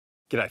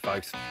G'day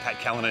folks, Pat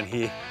Callinan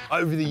here.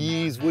 Over the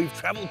years, we've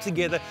travelled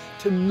together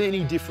to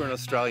many different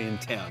Australian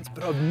towns,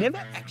 but I've never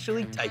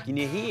actually taken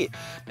you here.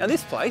 Now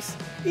this place,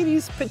 it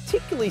is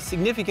particularly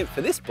significant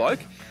for this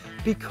bloke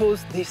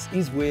because this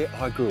is where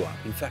I grew up.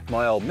 In fact,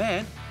 my old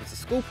man was a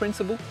school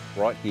principal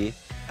right here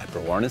at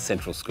Brewarrina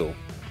Central School.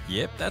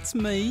 Yep, that's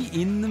me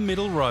in the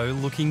middle row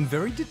looking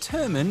very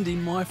determined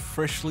in my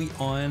freshly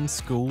ironed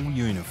school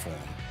uniform.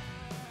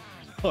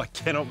 I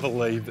cannot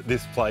believe that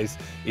this place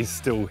is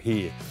still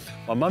here.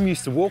 My mum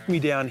used to walk me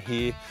down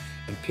here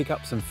and pick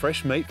up some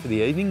fresh meat for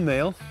the evening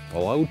meal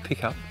while I would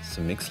pick up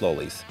some mixed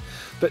lollies.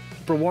 But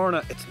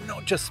Brewarrina, it's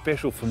not just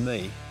special for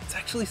me, it's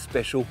actually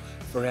special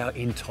for our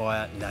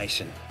entire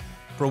nation.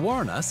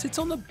 Brewarrina sits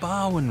on the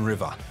Barwon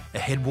River, a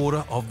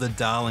headwater of the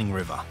Darling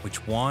River,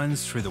 which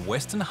winds through the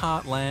western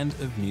heartland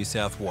of New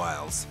South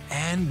Wales.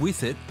 And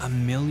with it, a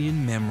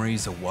million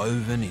memories are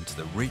woven into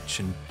the rich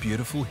and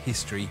beautiful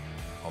history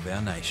of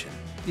our nation.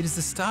 It is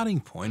the starting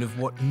point of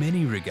what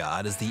many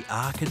regard as the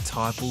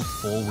archetypal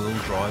four-wheel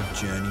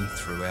drive journey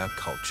through our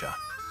culture,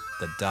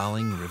 the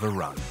Darling River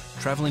Run.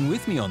 Travelling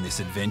with me on this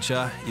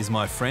adventure is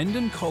my friend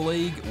and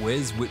colleague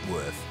Wes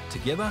Whitworth.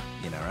 Together,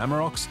 in our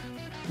Amaroks,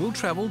 we'll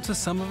travel to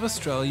some of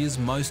Australia's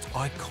most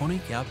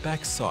iconic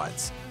outback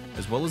sites,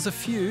 as well as a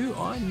few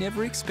I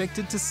never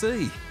expected to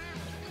see.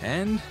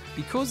 And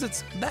because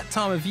it's that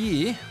time of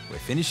year, we're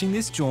finishing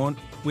this jaunt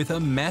with a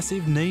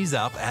massive knees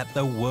up at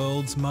the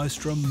world's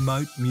most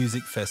remote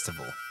music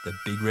festival, the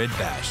Big Red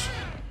Bash.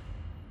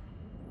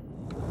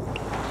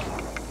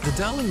 The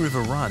Darling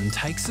River Run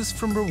takes us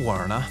from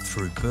Brewarrina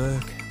through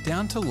Bourke,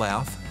 down to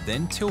Louth,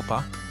 then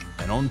Tilpa,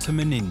 and on to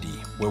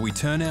Menindee, where we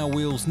turn our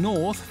wheels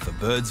north for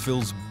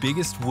Birdsville's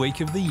biggest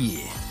week of the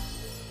year.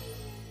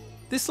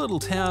 This little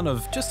town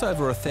of just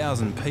over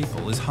 1,000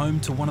 people is home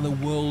to one of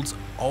the world's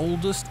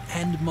oldest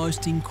and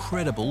most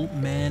incredible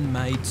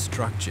man-made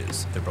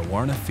structures, the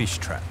Brewarrina fish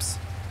traps.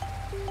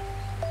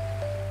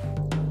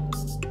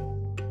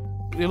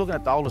 You're looking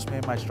at the oldest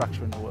man-made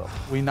structure in the world.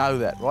 We know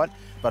that, right?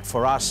 But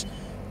for us,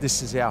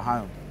 this is our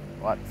home,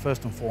 right?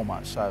 First and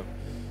foremost. So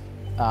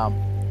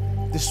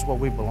this is what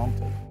we belong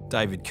to.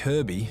 David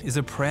Kirby is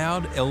a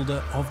proud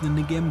elder of the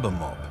Ngemba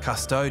mob,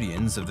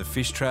 custodians of the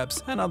fish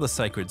traps and other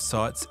sacred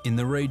sites in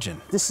the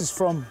region. This is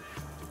from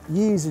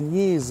years and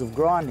years of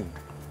grinding,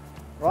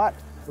 right?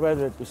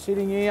 Whether it was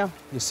sitting here,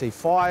 you see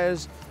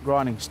fires,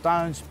 grinding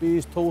stones,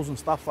 spears, tools and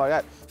stuff like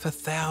that. For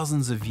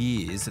thousands of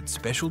years, at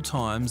special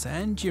times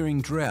and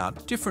during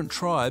drought, different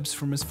tribes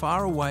from as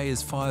far away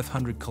as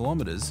 500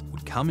 kilometres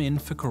would come in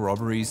for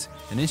corroborees,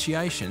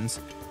 initiations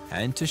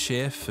and to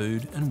share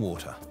food and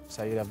water.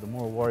 So you'd have the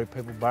Murrawari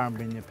people,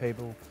 Barrambinya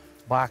people,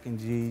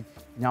 Barkinji,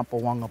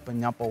 Nyampawangapa,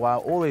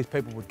 Nyampawa, all these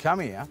people would come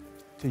here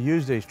to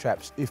use these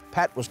traps. If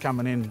Pat was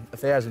coming in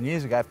 1,000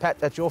 years ago, Pat,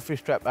 that's your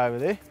fish trap over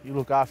there, you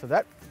look after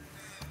that.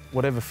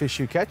 Whatever fish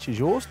you catch is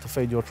yours to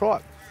feed your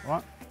tribe,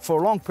 right?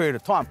 For a long period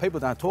of time,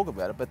 people don't talk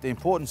about it, but the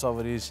importance of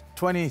it is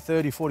 20,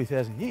 30,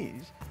 40,000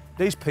 years,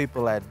 these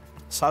people had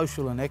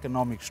social and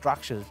economic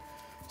structures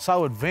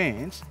so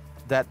advanced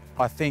that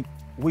I think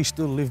we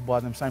still live by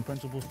them same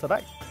principles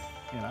today,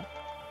 you know.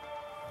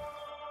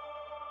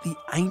 The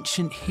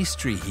ancient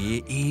history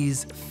here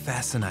is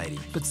fascinating,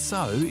 but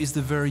so is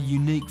the very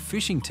unique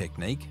fishing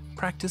technique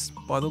practiced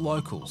by the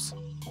locals.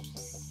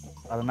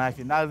 I don't know if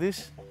you know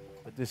this,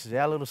 but this is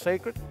our little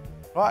secret,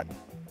 right?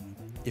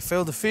 You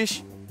feel the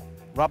fish,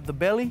 rub the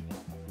belly,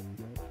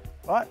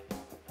 right?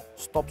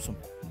 Stops them.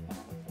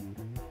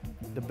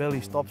 The belly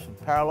stops them,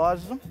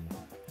 paralyses them,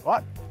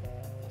 right?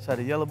 So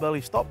the yellow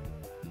belly stop,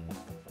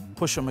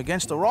 push them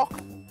against the rock,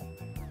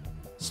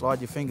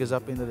 slide your fingers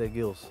up into their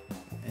gills,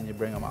 and you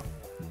bring them up.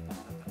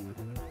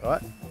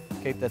 Right?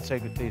 Keep that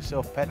secret to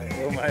yourself, Pat. I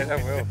will, mate, I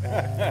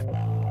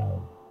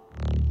will.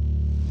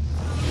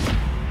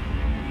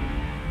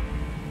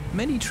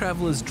 Many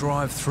travellers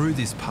drive through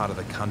this part of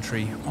the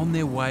country on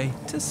their way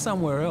to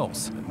somewhere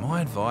else. But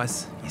my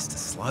advice is to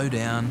slow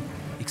down,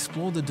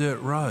 explore the dirt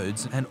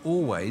roads, and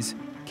always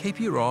keep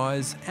your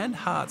eyes and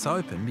hearts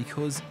open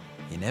because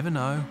you never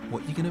know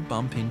what you're going to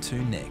bump into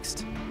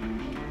next.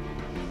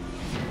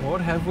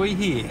 What have we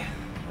here?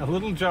 A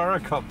little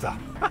gyrocopter.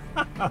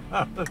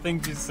 The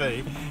things you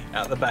see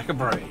out the back of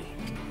Bree.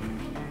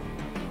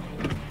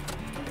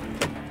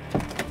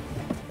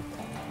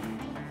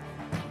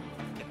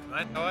 G'day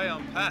mate, how are you?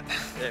 I'm Pat.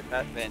 Yeah,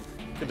 Pat, Ben.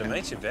 Good to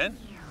meet you, Ben.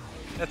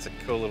 That's a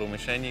cool little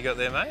machine you got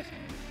there, mate.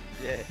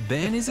 Yeah.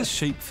 Ben is a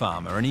sheep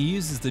farmer and he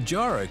uses the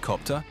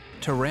gyrocopter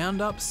to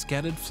round up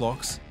scattered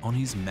flocks on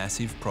his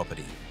massive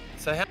property.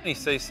 So how many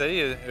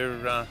cc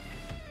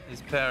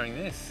is powering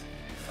this?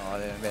 Oh,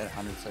 they're about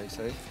 100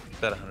 cc.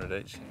 About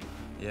 100 each.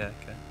 Yeah,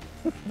 okay.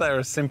 They're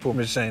a simple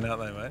machine,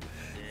 aren't they, mate?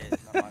 Yeah,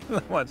 not much.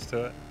 Not much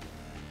to it.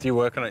 Do you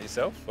work on it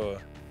yourself, or?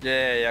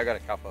 Yeah, I got a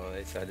couple of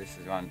these, so this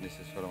is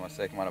sort of my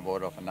second one I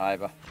bought off a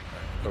neighbour.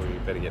 Probably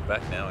better get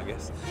back now, I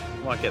guess.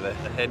 Might get the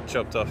head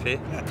chopped off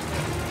here.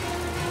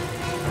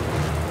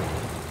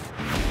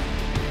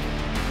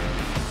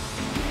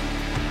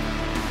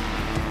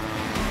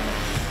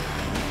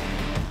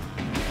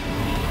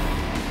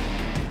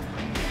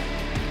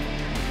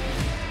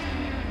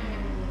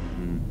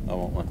 I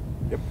want one.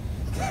 Yep.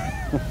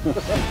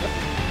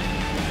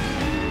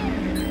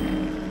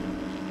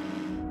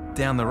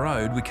 Down the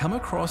road, we come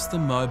across the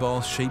mobile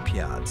sheep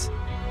yards.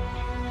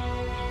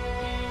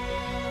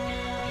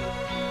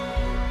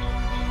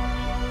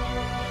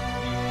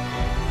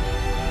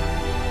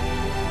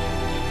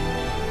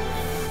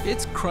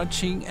 It's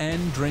crutching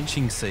and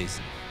drenching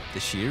season.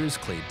 The shearers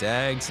clear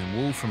dags and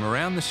wool from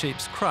around the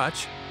sheep's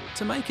crutch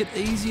to make it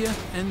easier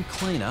and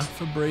cleaner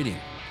for breeding.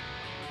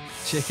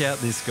 Check out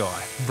this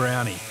guy,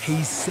 Brownie.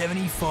 He's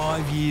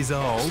 75 years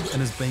old and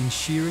has been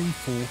shearing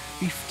for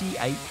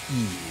 58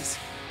 years.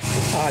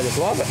 I just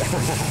love it.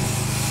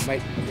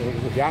 Mate,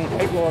 with young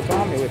people all the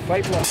time, you're with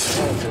people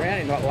around,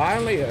 you're not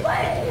lonely. You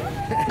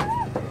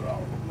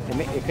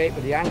keep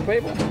with the young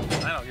people.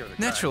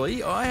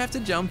 Naturally, I have to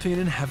jump in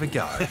and have a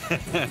go.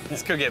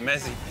 This could get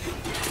messy.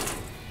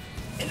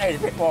 You need a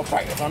bit more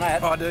practice on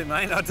that. I do,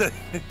 mate, I do.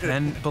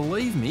 And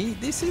believe me,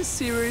 this is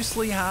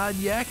seriously hard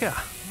yakka.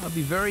 I'd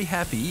be very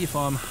happy if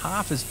I'm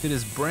half as fit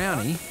as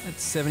Brownie at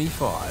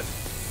 75.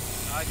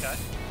 Okay.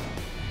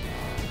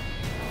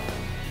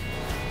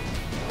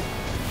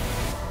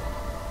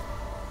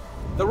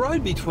 The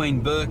road between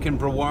Bourke and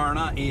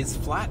Brewarrina is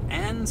flat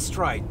and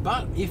straight,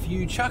 but if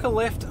you chuck a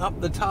left up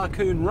the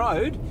Tarcoon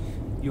Road,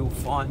 you'll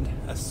find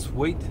a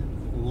sweet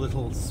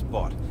little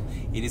spot.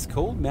 It is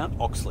called Mount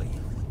Oxley.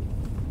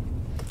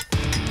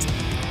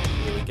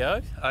 Here we go,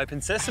 open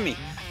sesame.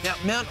 Now,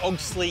 Mount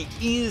Oxley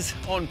is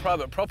on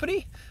private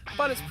property,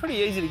 but it's pretty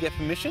easy to get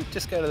permission.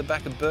 Just go to the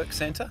back of Bourke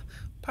Centre,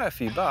 pay a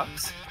few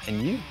bucks,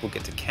 and you will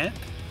get to camp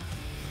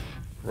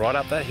right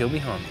up that hill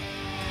behind me.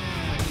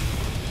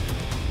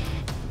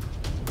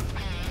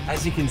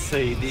 As you can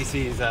see, this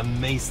is a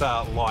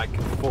mesa-like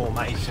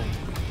formation.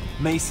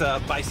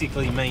 Mesa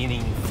basically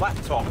meaning flat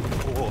top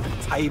or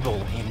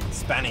table in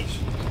Spanish.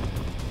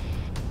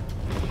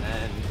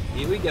 And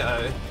here we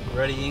go,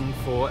 readying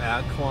for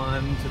our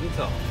climb to the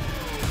top.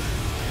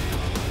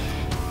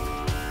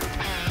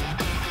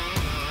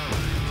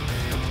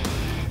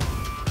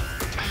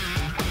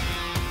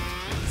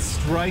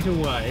 Straight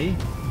away,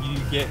 you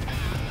get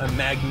a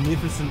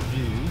magnificent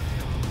view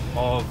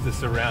of the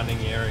surrounding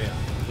area.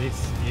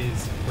 This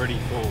is pretty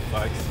cool,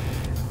 folks.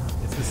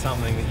 This is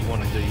something that you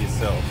want to do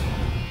yourself.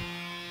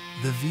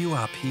 The view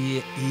up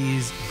here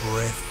is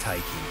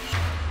breathtaking.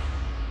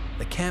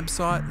 The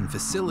campsite and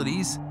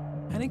facilities,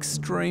 an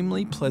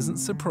extremely pleasant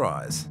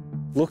surprise.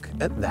 Look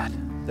at that.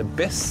 The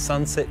best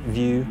sunset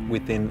view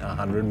within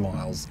 100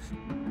 miles,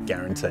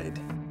 guaranteed.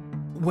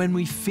 When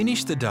we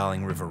finish the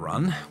Darling River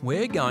Run,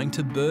 we're going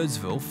to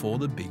Birdsville for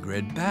the Big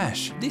Red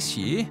Bash. This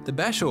year, the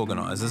Bash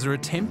organisers are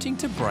attempting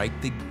to break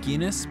the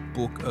Guinness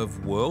Book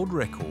of World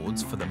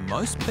Records for the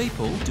most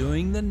people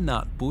doing the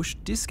Nutbush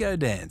disco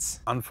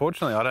dance.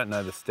 Unfortunately, I don't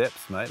know the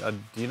steps, mate.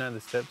 Do you know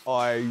the steps?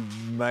 I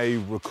may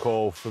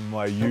recall from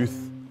my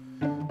youth,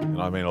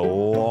 and I mean a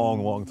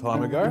long, long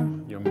time ago.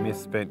 Your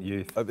misspent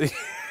youth.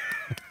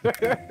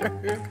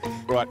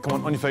 Right,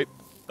 come on your feet.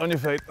 On your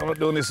feet. I'm not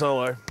doing this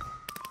solo.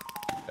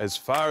 As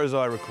far as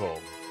I recall,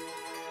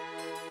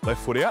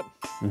 left foot out.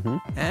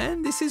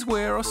 And this is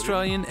where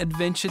Australian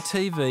Adventure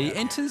TV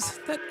enters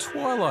that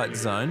twilight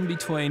zone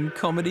between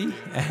comedy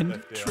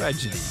and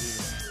tragedy.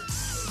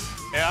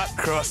 Out,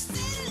 cross,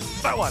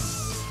 that one.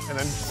 And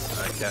then,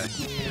 Okay.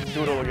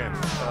 do it all again.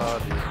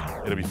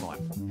 It'll be fine.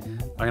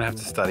 I'm gonna have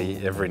to study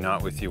every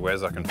night with you,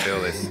 Wes. I can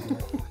feel this.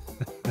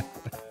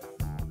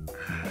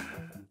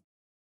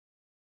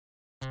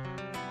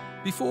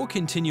 Before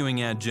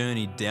continuing our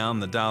journey down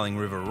the Darling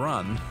River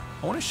Run,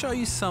 I want to show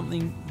you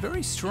something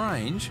very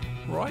strange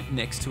right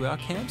next to our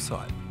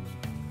campsite.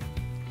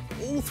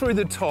 All through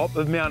the top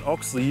of Mount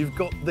Oxley, you've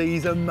got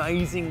these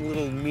amazing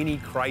little mini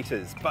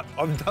craters, but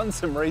I've done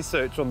some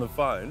research on the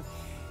phone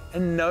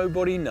and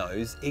nobody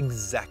knows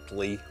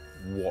exactly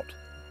what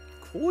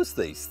caused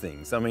these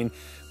things. I mean,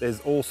 there's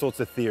all sorts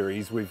of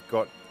theories. We've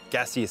got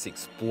gaseous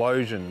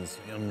explosions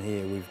on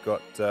here. We've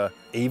got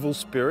evil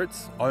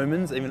spirits,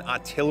 omens, even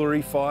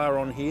artillery fire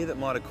on here that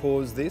might have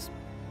caused this.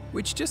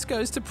 Which just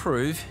goes to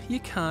prove you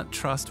can't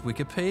trust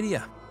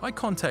Wikipedia. I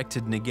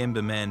contacted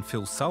Nagemba man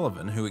Phil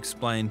Sullivan, who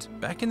explained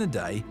back in the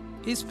day,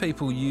 his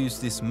people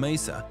used this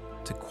mesa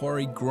to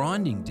quarry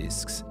grinding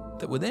discs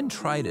that were then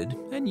traded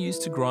and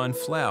used to grind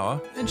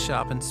flour and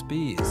sharpen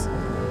spears.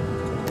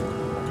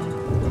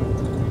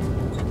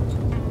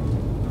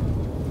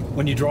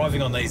 When you're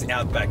driving on these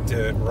outback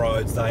dirt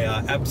roads, they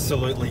are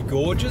absolutely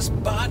gorgeous,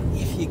 but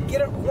if you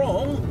get it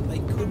wrong, they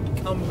could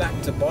come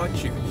back to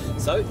bite you.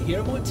 So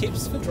here are my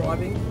tips for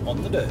driving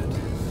on the dirt.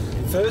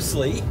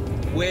 Firstly,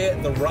 where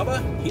the rubber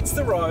hits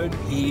the road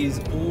is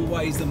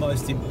always the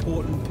most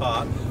important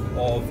part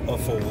of a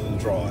four-wheel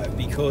drive,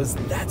 because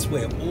that's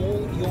where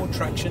all your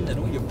traction and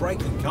all your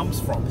braking comes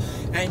from.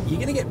 And you're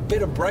going to get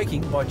better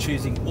braking by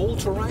choosing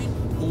all-terrain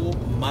or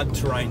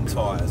mud-terrain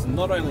tyres.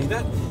 Not only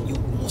that, you'll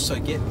also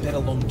get better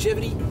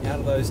longevity out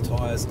of those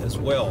tyres as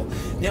well.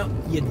 Now,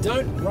 you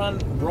don't run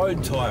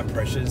road tyre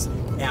pressures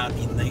out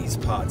in these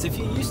parts. If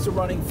you're used to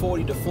running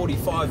 40 to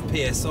 45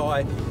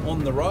 PSI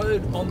on the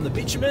road, on the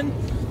bitumen,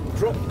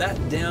 drop that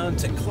down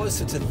to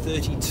closer to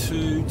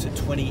 32 to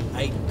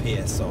 28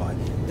 PSI.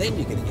 Then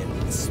you're going to get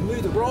a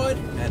smoother ride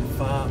and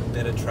far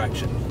better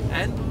traction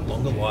and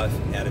longer life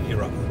out of your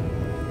rubber.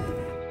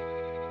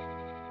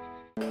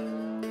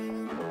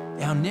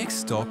 Our next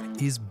stop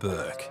is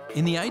Bourke.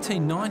 In the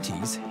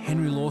 1890s,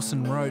 Henry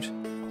Lawson wrote,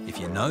 "If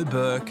you know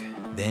Bourke,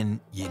 then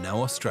you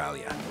know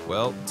Australia."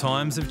 Well,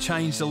 times have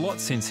changed a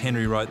lot since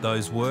Henry wrote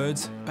those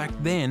words. Back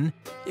then,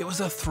 it was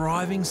a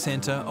thriving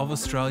centre of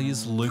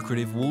Australia's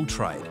lucrative wool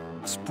trade.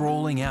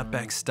 Sprawling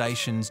outback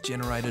stations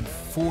generated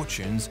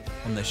fortunes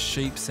on the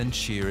sheep's and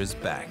shearers'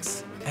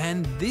 backs.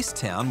 And this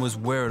town was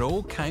where it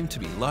all came to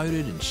be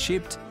loaded and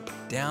shipped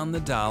down the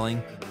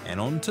Darling and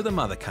on to the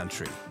mother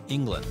country,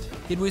 England.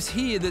 It was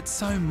here that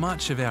so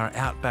much of our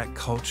outback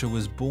culture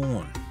was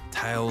born.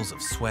 Tales of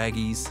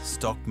swaggies,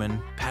 stockmen,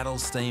 paddle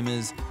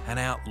steamers and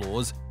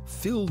outlaws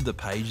filled the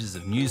pages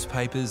of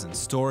newspapers and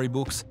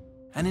storybooks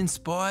and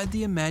inspired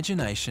the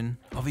imagination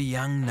of a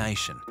young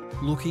nation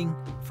looking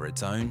for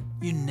its own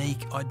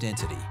unique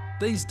identity.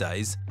 These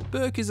days,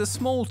 Bourke is a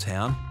small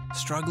town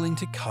struggling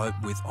to cope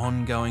with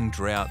ongoing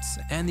droughts,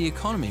 and the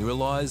economy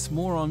relies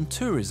more on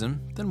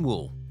tourism than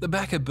wool. The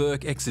Backer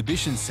Bourke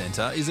Exhibition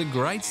Centre is a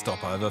great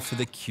stopover for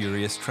the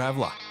curious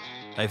traveller.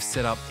 They've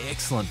set up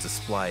excellent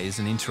displays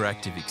and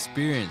interactive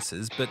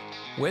experiences, but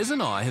Wes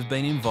and I have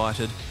been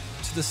invited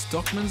to the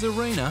Stockman's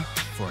Arena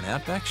for an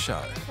outback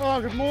show. Oh,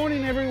 good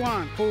morning,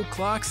 everyone. Paul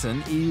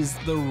Clarkson is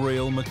the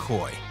real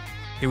McCoy.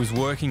 He was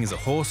working as a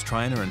horse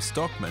trainer and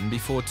stockman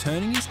before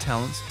turning his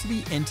talents to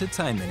the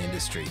entertainment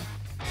industry.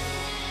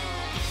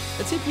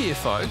 A tip here,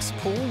 folks,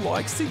 Paul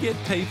likes to get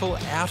people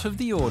out of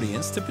the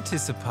audience to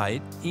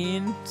participate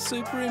in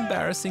super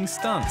embarrassing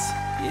stunts.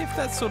 If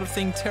that sort of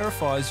thing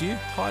terrifies you,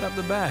 hide up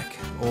the back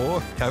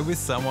or go with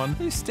someone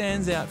who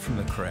stands out from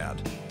the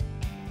crowd.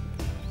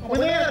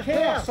 Without a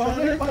cow, so I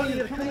need everybody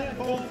to come out and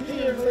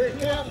volunteer and let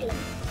a cow for me.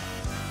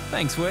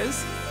 Thanks,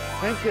 Wes.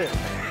 Thank you.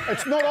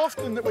 It's not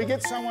often that we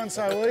get someone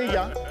so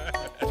eager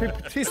to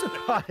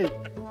participate.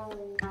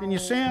 Can you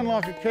sound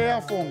like a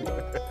cow for me?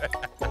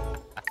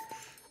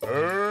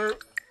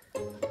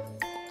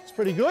 It's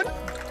pretty good.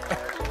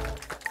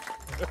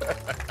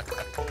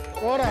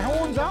 Righto,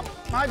 horns up.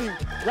 Maybe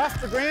rough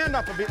the ground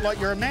up a bit like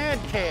you're a mad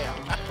cow.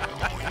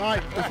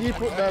 Mate, if you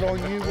put that on,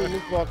 you will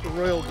look like the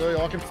real deal.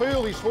 I can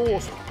feel this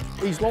horse.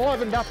 He's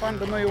livened up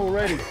under me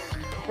already.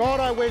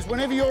 Righto, Wes,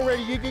 whenever you're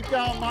ready, you get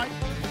going, mate.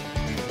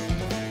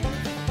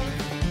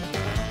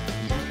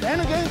 Down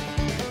again.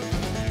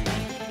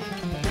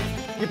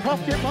 You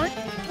puffed yet, mate?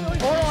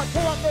 All right,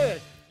 pull up there.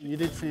 You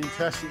did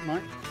fantastic,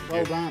 mate.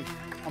 Well done.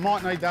 I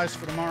might need those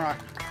for tomorrow.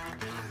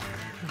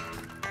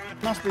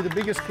 Must be the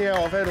biggest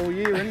cow I've had all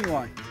year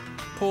anyway.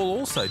 Paul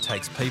also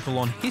takes people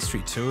on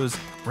history tours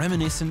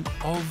reminiscent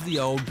of the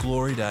old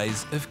glory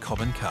days of Cobb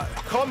 & Co.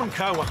 Cobb &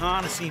 Co were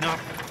harnessing up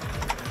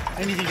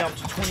anything up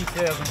to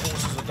 20,000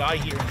 horses a day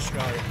here in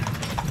Australia.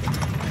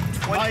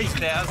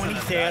 20,000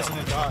 20,000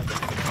 a day.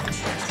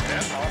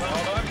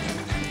 Hold on.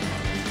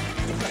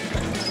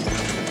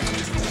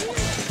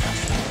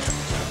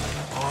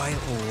 I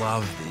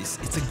love this.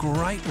 It's a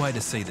great way to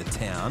see the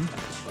town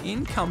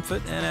in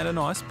comfort and at a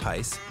nice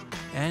pace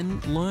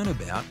and learn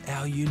about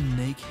our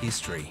unique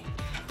history.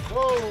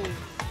 Whoa!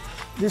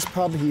 This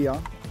pub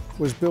here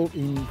was built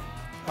in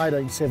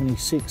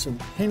 1876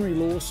 and Henry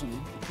Lawson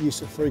used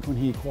to frequent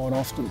here quite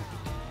often.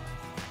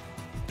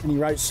 And he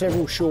wrote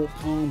several short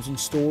poems and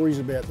stories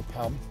about the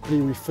pub, and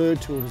he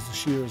referred to it as the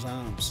Shearers'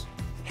 Arms.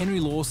 Henry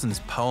Lawson's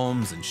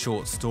poems and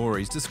short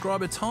stories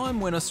describe a time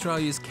when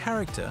Australia's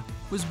character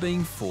was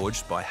being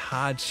forged by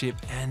hardship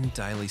and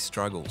daily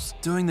struggles.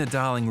 Doing the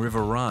Darling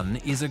River Run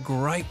is a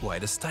great way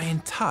to stay in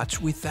touch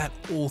with that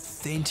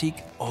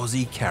authentic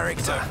Aussie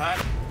character. So,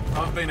 Pat,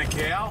 I've been a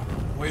cow.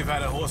 We've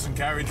had a horse and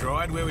carriage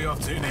ride. Where are we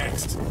off to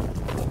next?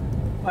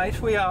 Mate,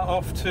 we are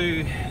off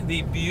to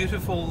the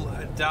beautiful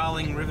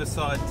Darling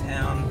riverside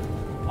town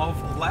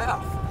of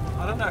Louth.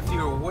 I don't know if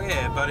you're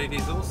aware, but it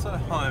is also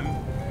home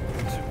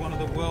to one of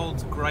the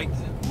world's great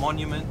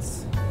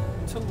monuments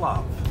to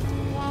love.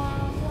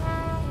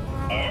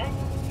 Oh,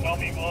 tell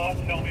me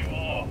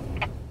more.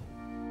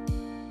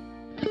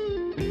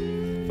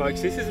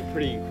 Folks, this is a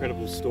pretty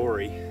incredible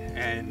story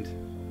and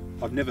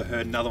I've never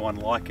heard another one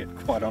like it,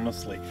 quite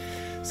honestly.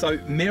 So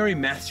Mary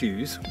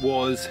Matthews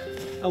was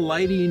a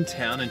lady in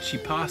town and she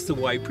passed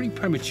away pretty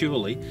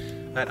prematurely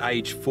at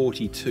age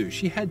 42.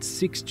 She had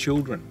 6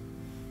 children.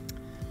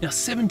 Now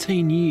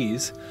 17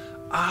 years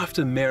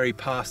after Mary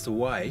passed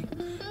away,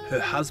 her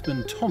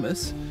husband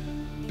Thomas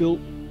built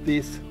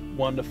this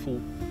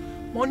wonderful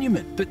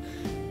monument. But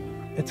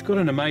it's got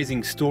an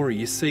amazing story.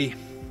 You see,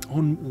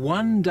 on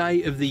one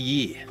day of the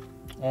year,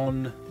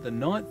 on the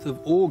 9th of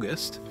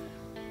August,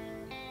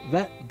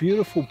 that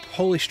beautiful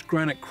polished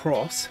granite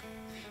cross,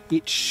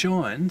 it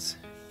shines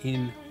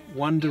in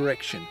one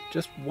direction.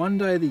 Just one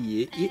day of the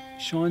year, it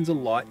shines a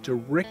light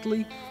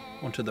directly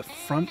onto the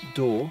front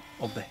door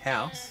of the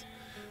house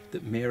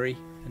that Mary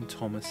and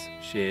Thomas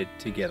shared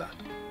together.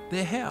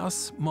 Their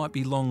house might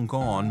be long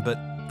gone, but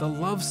the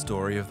love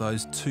story of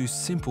those two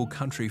simple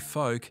country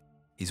folk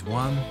is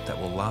one that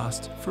will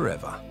last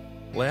forever.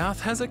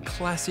 Louth has a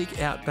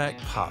classic outback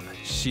pub,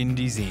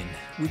 Shindy's Inn,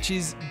 which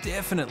is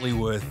definitely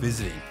worth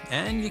visiting,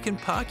 and you can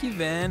park your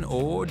van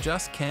or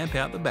just camp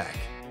out the back.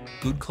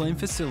 Good clean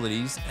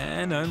facilities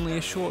and only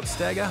a short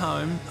stagger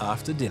home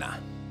after dinner.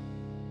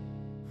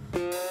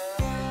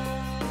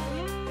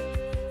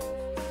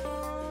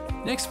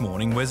 Next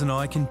morning, Wes and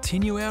I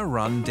continue our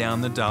run down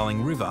the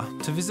Darling River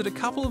to visit a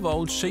couple of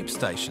old sheep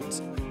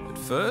stations. But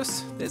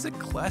first, there's a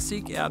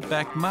classic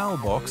outback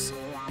mailbox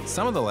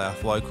some of the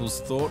Louth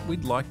locals thought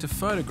we'd like to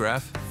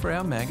photograph for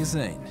our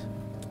magazine.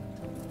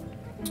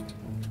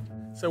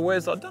 So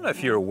Wes, I don't know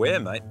if you're aware,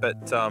 mate,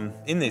 but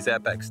in these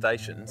outback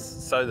stations,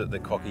 so that the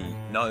cocky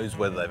knows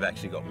whether they've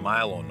actually got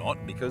mail or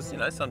not, because, you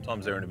know,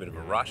 sometimes they're in a bit of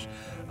a rush,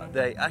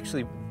 they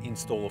actually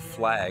install a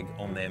flag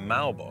on their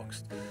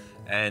mailbox.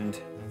 And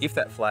if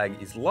that flag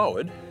is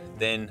lowered,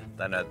 then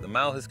they know that the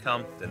mail has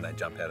come, then they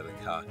jump out of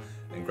the car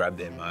and grab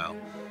their mail.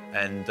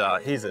 And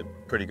here's a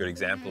pretty good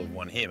example of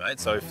one here, mate.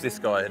 So if this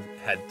guy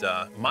had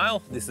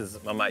mail, this is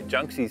my mate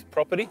Junksy's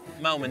property.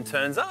 Mailman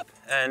turns up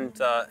and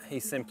he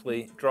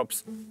simply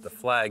drops the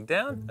flag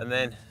down, and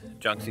then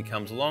Junksy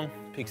comes along,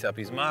 picks up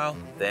his mail,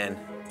 then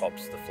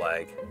pops the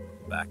flag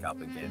back up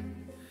again.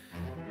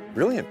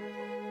 Brilliant.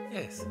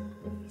 Yes,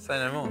 say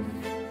no more.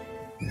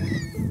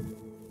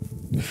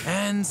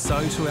 And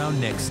so to our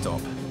next stop,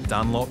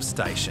 Dunlop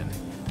Station.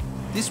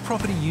 This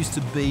property used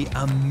to be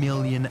 1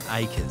 million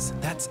acres.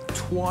 That's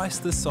twice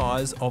the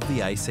size of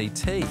the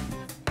ACT.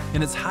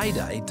 In its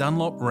heyday,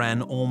 Dunlop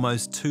ran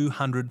almost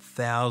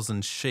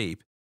 200,000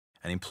 sheep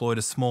and employed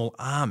a small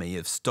army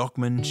of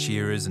stockmen,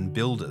 shearers and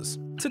builders.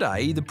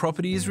 Today, the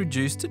property is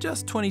reduced to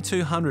just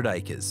 2,200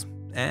 acres.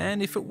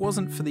 And if it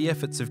wasn't for the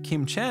efforts of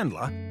Kim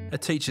Chandler, a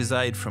teacher's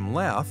aide from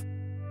Louth,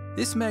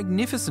 this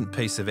magnificent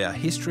piece of our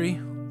history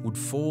would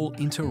fall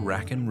into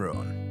rack and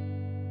ruin.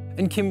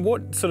 And Kim,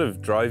 what sort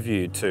of drove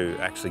you to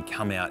actually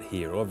come out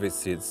here?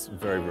 Obviously it's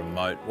very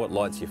remote. What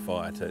lights your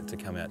fire to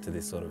come out to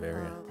this sort of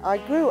area? I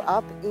grew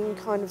up in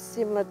kind of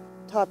similar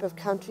type of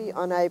country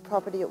on a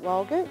property at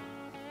Bourke.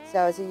 So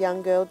as a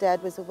young girl,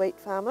 Dad was a wheat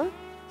farmer.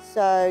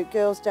 So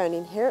girls don't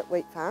inherit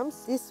wheat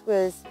farms. This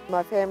was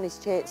my family's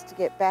chance to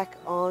get back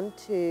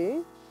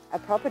onto a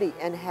property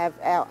and have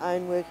our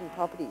own working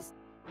properties.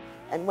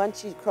 And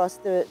once you cross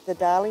the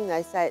Darling,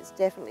 they say it's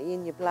definitely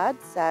in your blood,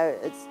 so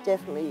it's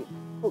definitely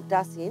hooked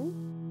us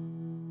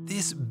in.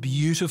 This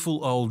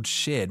beautiful old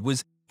shed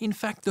was in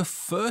fact the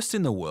first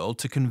in the world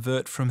to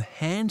convert from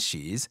hand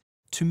shears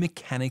to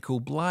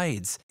mechanical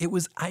blades. It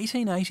was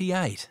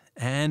 1888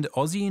 and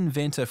Aussie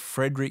inventor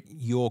Frederick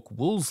York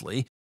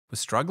Woolsey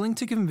was struggling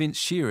to convince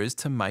shearers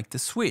to make the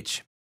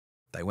switch.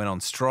 They went on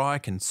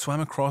strike and swam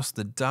across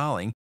the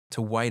Darling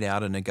to wait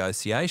out a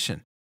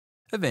negotiation.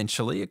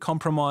 Eventually, a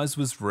compromise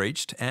was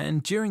reached,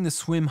 and during the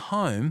swim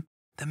home,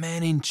 the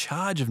man in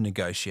charge of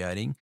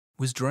negotiating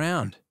was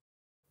drowned.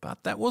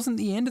 But that wasn't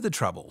the end of the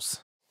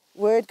troubles.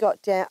 Word got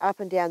up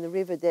and down the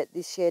river that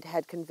this shed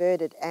had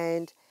converted,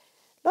 and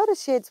a lot of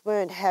sheds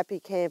weren't happy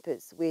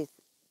campers with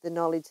the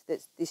knowledge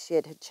that this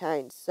shed had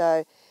changed.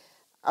 So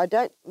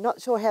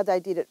not sure how they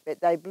did it,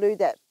 but they blew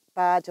that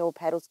barge or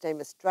paddle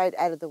steamer straight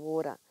out of the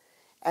water.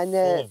 And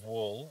full of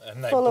wool,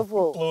 and they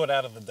blew it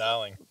out of the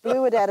Darling.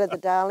 Blew it out of the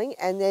Darling,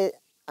 and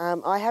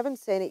I haven't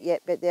seen it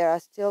yet, but there are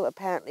still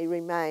apparently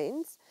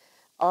remains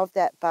of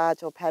that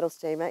barge or paddle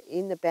steamer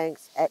in the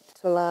banks at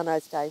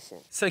Callinan station.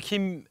 So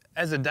Kim,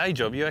 as a day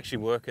job, you actually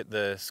work at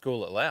the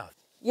school at Louth?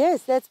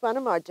 Yes, that's one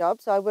of my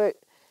jobs. I work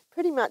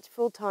pretty much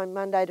full-time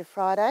Monday to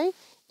Friday,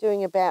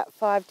 doing about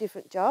 5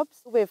 different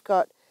jobs. We've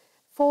got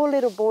 4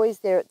 little boys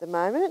there at the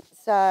moment,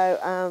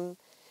 so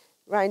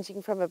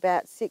ranging from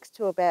about 6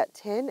 to about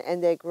 10,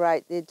 and they're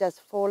great. They're just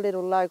 4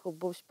 little local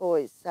bush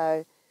boys.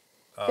 So,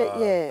 but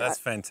yeah, that's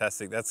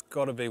fantastic. That's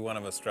got to be one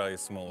of Australia's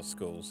smallest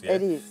schools. Yeah?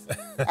 It is,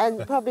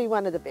 and probably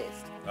one of the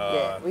best. Oh.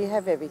 Yeah, we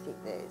have everything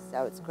there,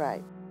 so it's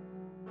great.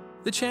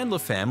 The Chandler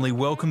family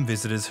welcome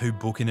visitors who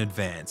book in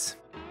advance.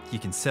 You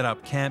can set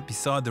up camp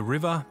beside the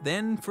river,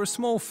 then for a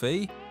small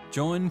fee,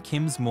 join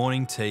Kim's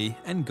morning tea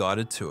and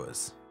guided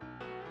tours.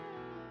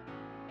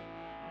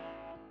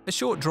 A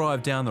short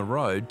drive down the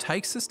road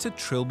takes us to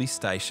Trilby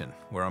Station,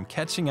 where I'm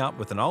catching up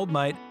with an old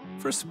mate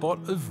for a spot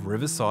of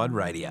Riverside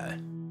radio.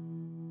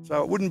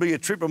 So it wouldn't be a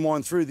trip of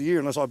mine through the year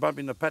unless I bump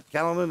into Pat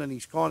Callinan, and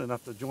he's kind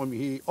enough to join me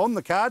here on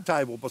the card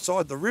table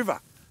beside the river.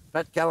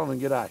 Pat Callinan,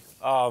 g'day.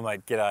 Oh,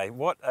 mate, g'day.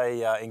 What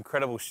a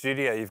incredible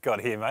studio you've got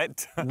here,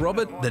 mate.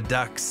 Robert the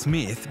Duck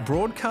Smith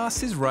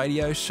broadcasts his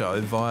radio show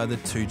via the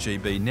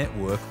 2GB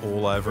network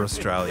all over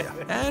Australia.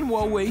 And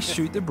while we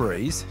shoot the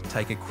breeze,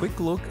 take a quick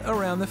look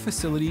around the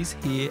facilities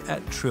here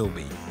at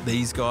Trilby.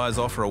 These guys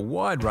offer a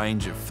wide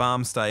range of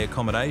farm stay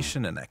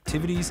accommodation and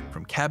activities,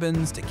 from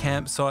cabins to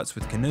campsites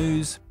with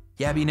canoes,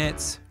 yabby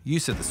nets,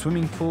 use of the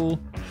swimming pool,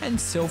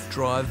 and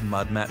self-drive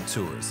mud map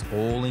tours,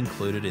 all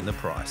included in the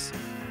price.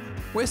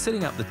 We're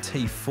setting up the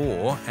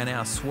T4 and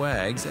our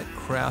swags at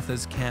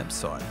Crowther's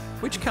campsite,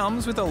 which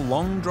comes with a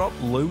long drop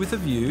loo with a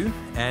view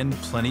and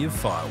plenty of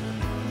firewood.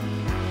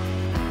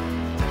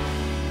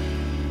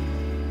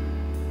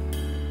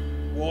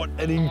 what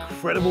an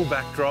incredible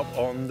backdrop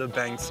on the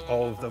banks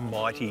of the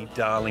mighty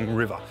Darling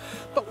River.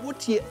 But what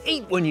do you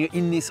eat when you're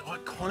in this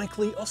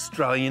iconically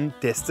Australian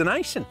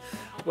destination?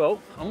 Well,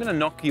 I'm going to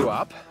knock you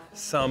up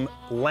some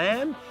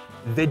lamb,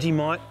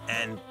 Vegemite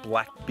and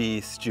black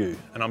beer stew.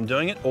 And I'm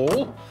doing it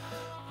all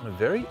on a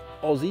very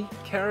Aussie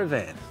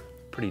caravan.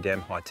 Pretty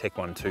damn high-tech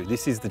one too.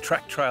 This is the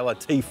Track Trailer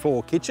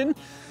T4 kitchen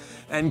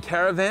and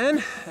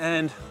caravan,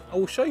 and I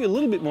will show you a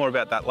little bit more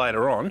about that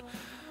later on.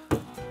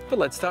 But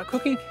let's start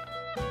cooking.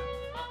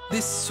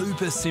 This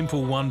super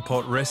simple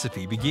one-pot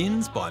recipe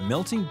begins by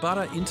melting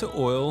butter into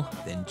oil,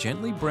 then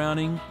gently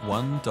browning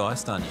one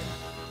diced onion.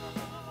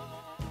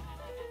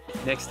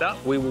 Next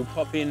up, we will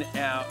pop in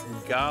our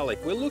garlic.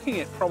 We're looking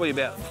at probably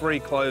about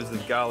 3 cloves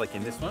of garlic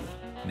in this one.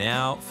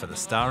 Now for the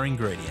star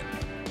ingredient,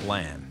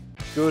 lamb.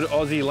 Good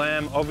Aussie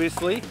lamb,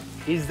 obviously.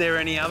 Is there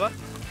any other?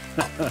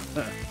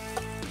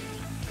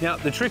 Now,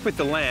 the trick with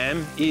the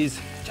lamb is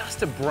just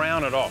to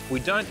brown it off. We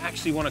don't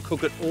actually want to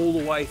cook it all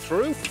the way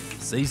through.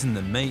 Season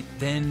the meat,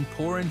 then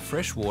pour in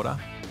fresh water,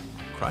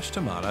 crushed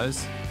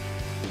tomatoes.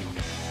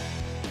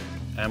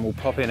 And we'll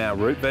pop in our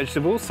root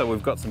vegetables. So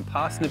we've got some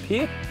parsnip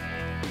here,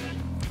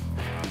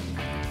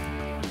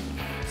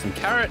 some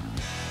carrot.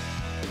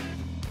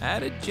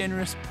 Add a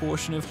generous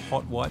portion of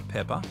hot white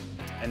pepper.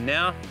 And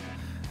now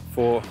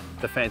for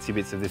the fancy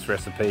bits of this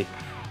recipe.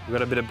 We've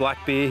got a bit of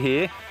black beer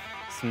here,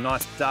 some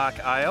nice dark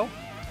ale.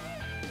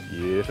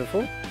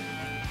 Beautiful.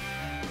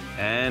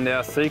 And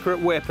our secret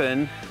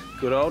weapon,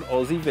 good old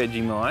Aussie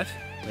Vegemite.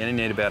 We only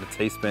need about a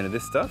teaspoon of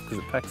this stuff because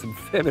it packs a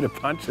fair bit of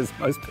punch, as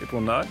most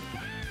people know.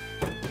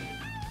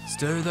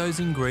 Stir those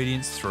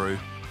ingredients through,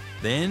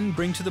 then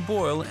bring to the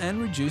boil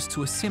and reduce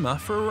to a simmer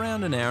for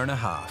around an hour and a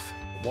half.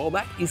 While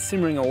that is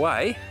simmering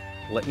away,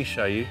 let me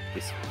show you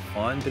this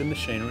fine bit of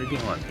machinery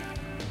behind me.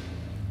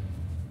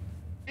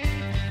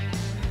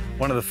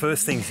 One of the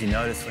first things you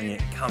notice when you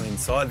come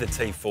inside the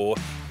T4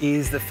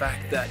 is the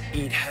fact that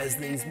it has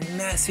these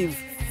massive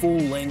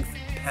full-length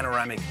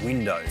panoramic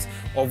windows.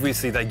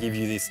 Obviously, they give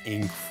you this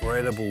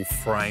incredible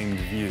framed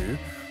view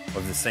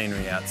of the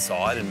scenery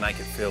outside and make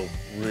it feel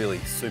really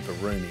super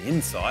roomy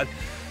inside.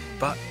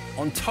 But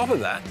on top of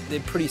that, they're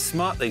pretty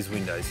smart, these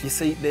windows. You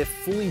see, they're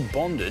fully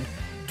bonded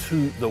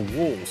to the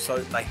wall, so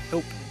they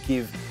help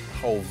give the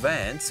whole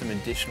van some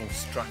additional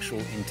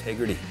structural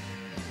integrity.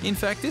 In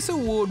fact, this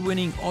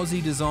award-winning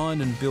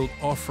Aussie-designed and built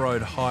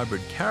off-road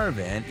hybrid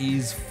caravan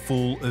is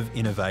full of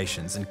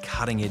innovations and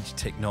cutting-edge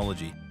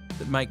technology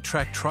that make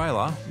Track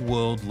Trailer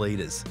world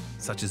leaders,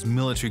 such as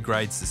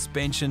military-grade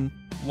suspension,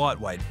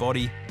 lightweight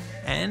body,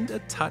 and a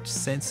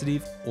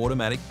touch-sensitive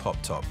automatic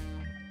pop-top.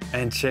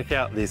 And check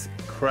out this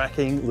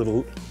cracking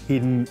little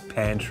hidden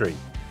pantry,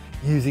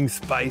 using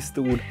space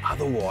that would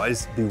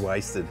otherwise be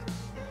wasted.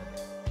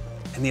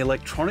 And the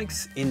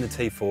electronics in the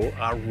T4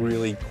 are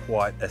really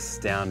quite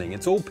astounding.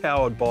 It's all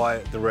powered by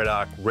the Red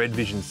Arc Red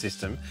Vision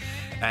system,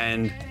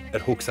 and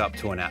it hooks up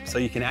to an app. So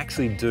you can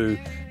actually do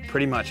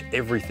pretty much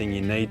everything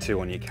you need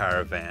to on your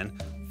caravan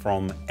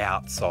from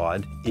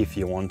outside if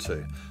you want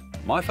to.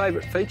 My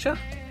favourite feature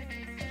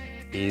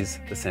is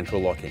the central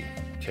locking.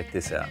 Check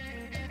this out.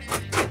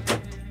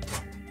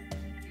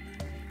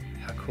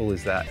 How cool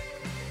is that?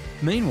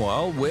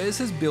 Meanwhile, Wes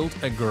has built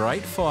a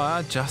great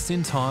fire just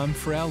in time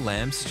for our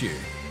lamb stew.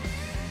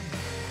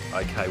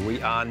 Okay, we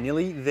are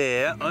nearly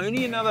there.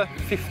 Only another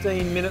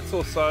 15 minutes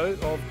or so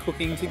of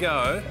cooking to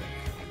go.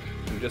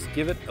 We'll just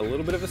give it a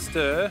little bit of a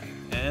stir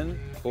and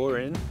pour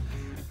in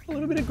a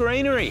little bit of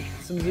greenery,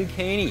 some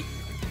zucchini.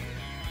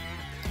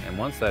 And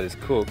once that is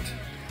cooked,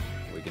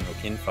 we can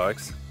hook in,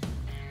 folks.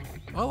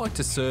 I like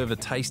to serve a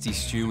tasty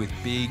stew with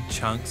big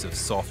chunks of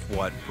soft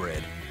white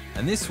bread.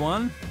 And this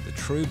one, the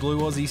true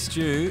blue Aussie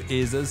stew,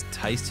 is as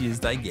tasty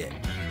as they get.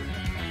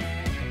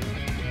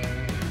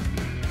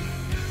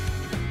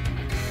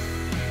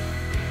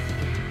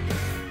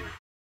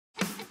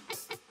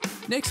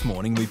 Next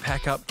morning, we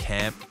pack up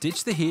camp,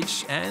 ditch the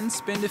hitch, and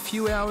spend a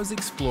few hours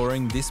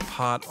exploring this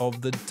part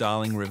of the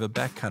Darling River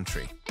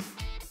backcountry.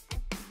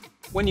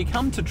 When you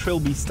come to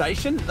Trilby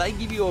Station, they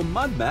give you a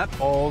mud map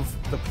of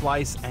the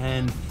place,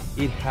 and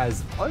it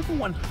has over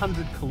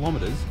 100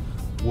 kilometres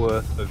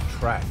worth of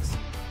tracks.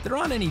 There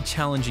aren't any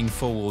challenging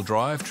four-wheel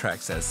drive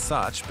tracks as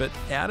such, but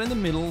out in the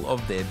middle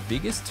of their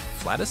biggest,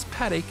 flattest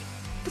paddock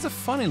is a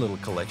funny little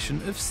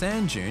collection of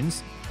sand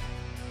dunes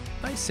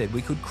they said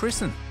we could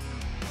christen.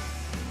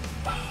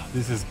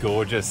 This is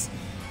gorgeous.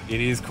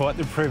 It is quite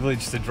the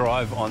privilege to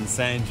drive on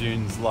sand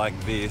dunes like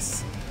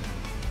this.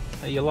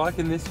 Are you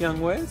liking this,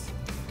 young Wes?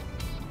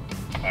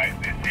 Mate,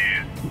 this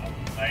is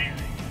amazing.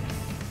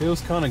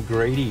 Feels kind of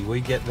greedy.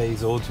 We get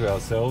these all to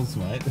ourselves,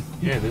 mate.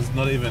 Yeah, there's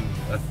not even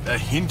a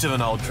hint of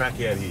an old track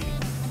out here.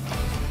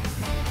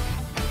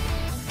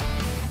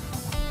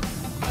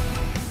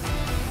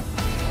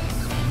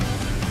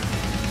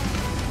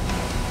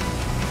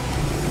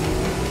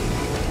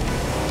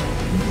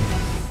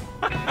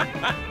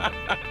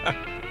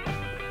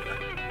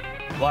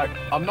 Like,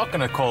 I'm not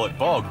going to call it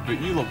bog, but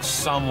you look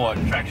somewhat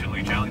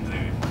tractionally challenged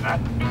there,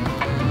 Matt.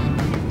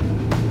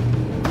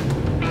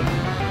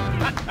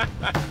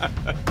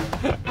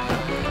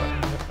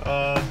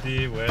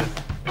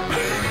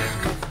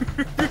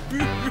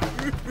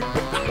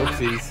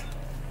 Oopsies.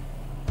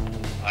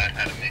 I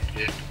had a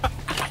miss it.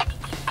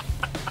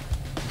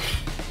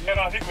 Yeah,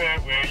 no, I think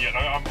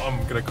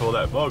I'm going to call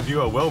that Bob.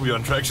 You are well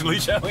beyond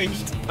tractionally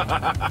challenged.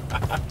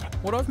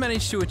 What I've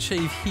managed to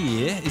achieve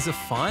here is a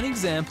fine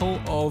example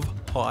of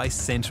high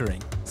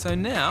centering. So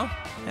now,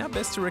 how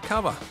best to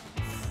recover?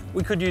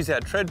 We could use our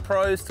tread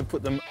pros to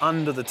put them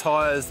under the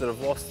tyres that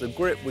have lost the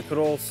grip. We could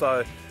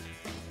also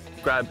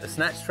grab a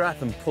snatch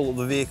strap and pull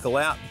the vehicle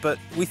out, but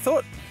we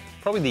thought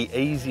probably the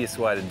easiest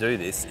way to do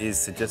this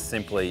is to just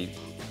simply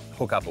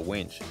hook up a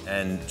winch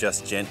and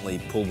just gently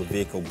pull the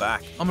vehicle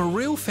back. I'm a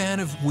real fan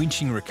of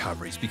winching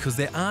recoveries because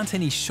there aren't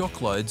any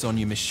shock loads on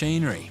your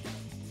machinery.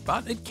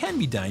 But it can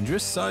be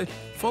dangerous, so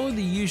follow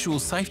the usual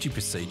safety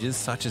procedures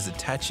such as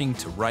attaching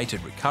to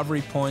rated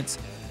recovery points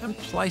and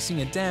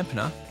placing a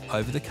dampener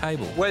over the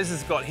cable. Wes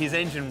has got his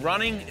engine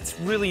running. It's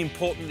really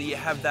important that you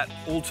have that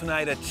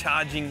alternator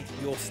charging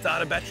your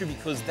starter battery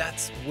because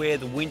that's where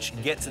the winch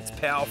gets its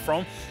power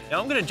from.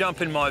 Now I'm going to jump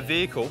in my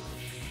vehicle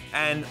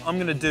and I'm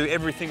going to do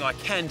everything I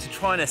can to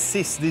try and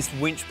assist this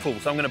winch pull.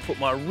 So I'm going to put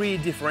my rear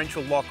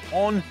differential lock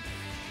on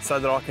so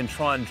that I can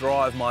try and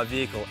drive my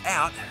vehicle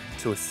out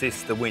to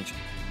assist the winch.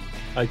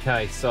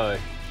 Okay, so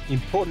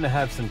important to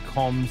have some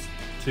comms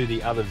to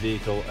the other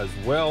vehicle as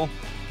well.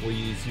 We'll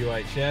use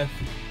UHF.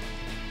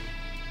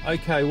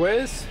 Okay,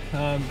 Wes,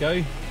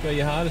 go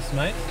your hardest,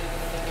 mate.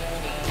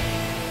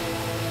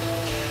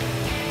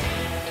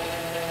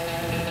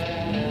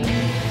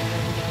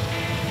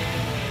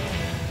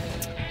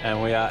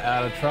 And we are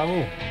out of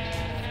trouble.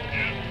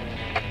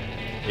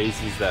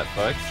 Easy as that,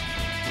 folks.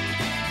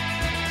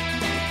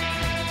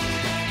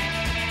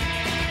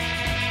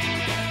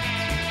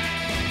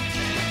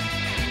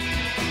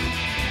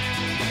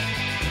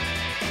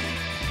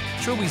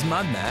 Trilby's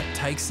mud mat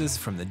takes us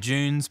from the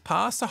dunes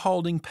past a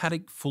holding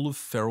paddock full of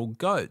feral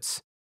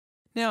goats.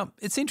 Now,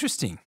 it's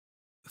interesting.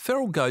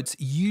 Feral goats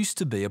used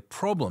to be a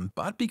problem,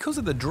 but because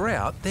of the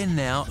drought, they're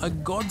now a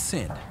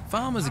godsend.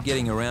 Farmers are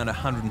getting around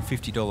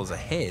 $150 a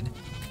head,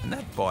 and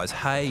that buys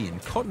hay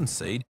and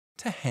cottonseed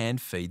to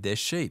hand feed their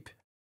sheep.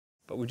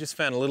 But we've just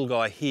found a little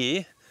guy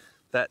here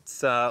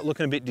that's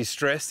looking a bit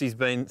distressed. He's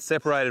been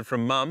separated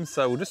from mum,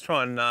 so we'll just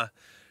try and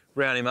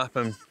round him up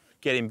and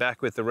get him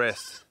back with the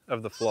rest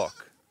of the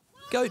flock.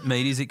 Goat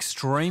meat is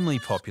extremely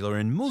popular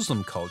in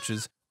Muslim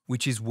cultures,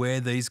 which is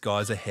where these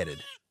guys are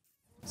headed.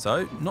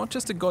 So, not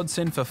just a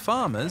godsend for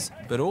farmers,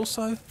 but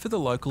also for the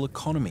local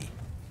economy.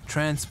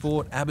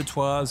 Transport,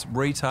 abattoirs,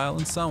 retail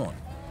and so on.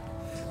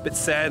 But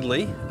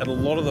sadly, at a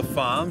lot of the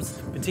farms,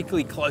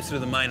 particularly closer to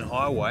the main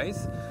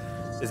highways,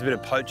 there's a bit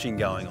of poaching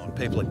going on.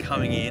 People are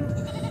coming in,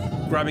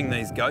 grabbing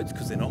these goats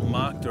because they're not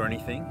marked or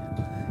anything,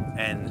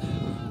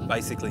 and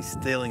basically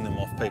stealing them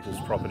off people's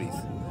properties.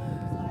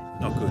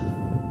 Not good.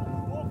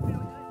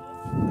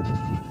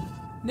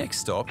 Next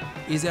stop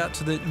is out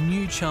to the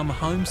New Chum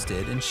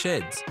homestead and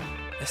sheds.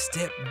 A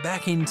step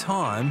back in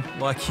time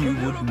like you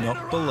would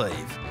not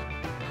believe.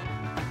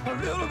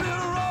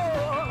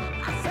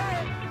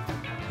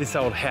 This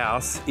old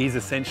house is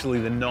essentially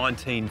the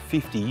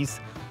 1950s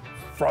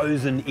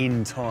frozen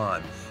in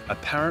time.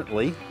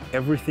 Apparently,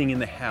 everything in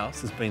the house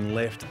has been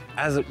left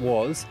as it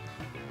was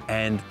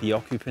and the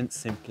occupants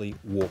simply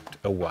walked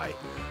away.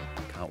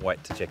 Can't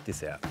wait to check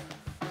this out.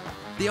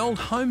 The old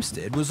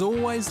homestead was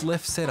always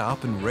left set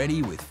up and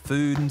ready with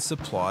food and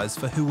supplies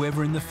for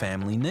whoever in the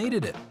family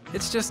needed it.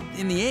 It's just,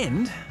 in the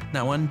end,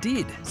 no one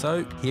did.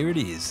 So here it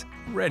is,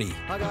 ready.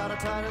 I got a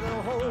tighter than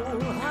a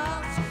whole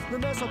house, the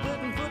mess I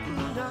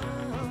putting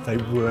down. They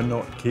were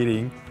not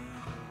kidding.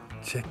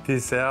 Check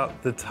this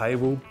out, the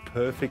table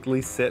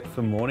perfectly set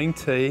for morning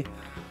tea.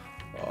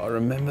 Oh,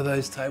 remember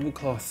those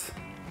tablecloths?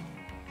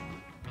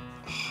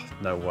 Oh,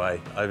 no way.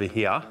 Over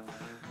here,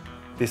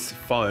 this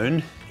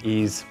phone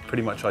is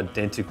pretty much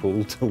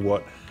identical to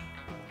what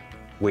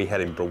we had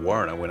in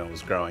Brewarrina when I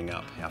was growing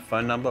up. Our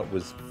phone number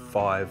was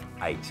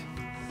 58.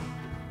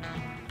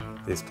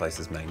 This place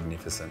is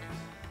magnificent.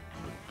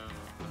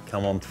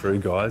 Come on through,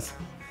 guys.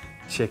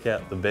 Check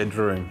out the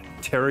bedroom.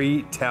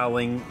 Terry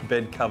toweling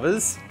bed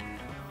covers.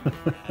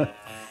 If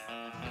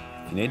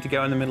you need to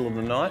go in the middle of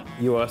the night,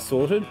 you are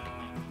sorted.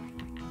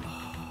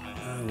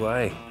 Oh, no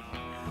way.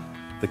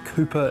 The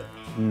Cooper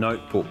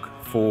notebook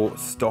for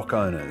stock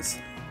owners.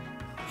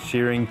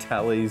 Shearing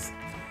tallies,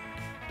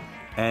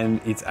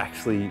 and it's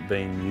actually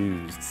been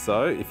used.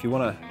 So if you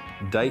want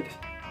to date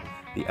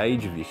the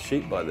age of your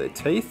sheep by their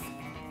teeth,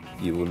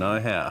 you will know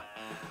how.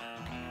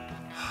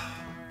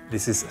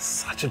 This is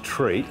such a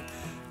treat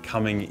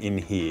coming in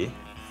here.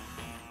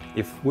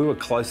 If we were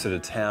closer to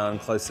town,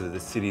 closer to the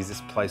cities,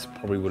 this place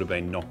probably would have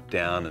been knocked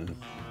down and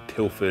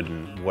pilfered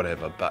and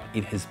whatever, but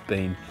it has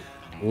been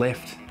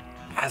left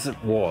as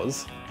it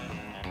was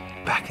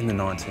back in the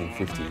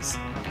 1950s.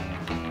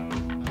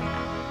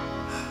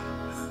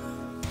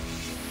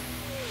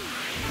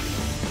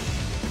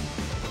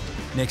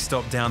 Next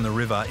stop down the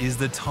river is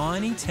the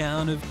tiny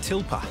town of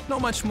Tilpa. Not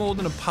much more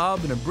than a pub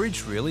and a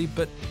bridge really,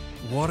 but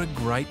what a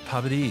great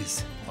pub it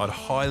is. I'd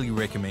highly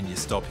recommend you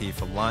stop here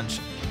for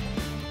lunch.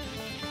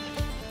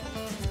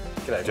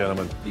 G'day,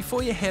 gentlemen.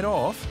 Before you head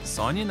off,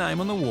 sign your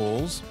name on the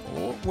walls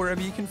or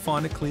wherever you can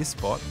find a clear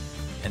spot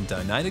and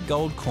donate a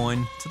gold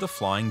coin to the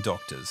Flying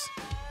Doctors.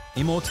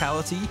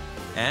 Immortality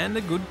and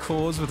a good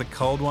cause with a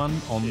cold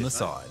one on the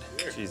side.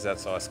 Geez,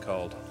 that's ice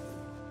cold.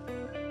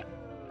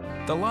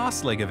 The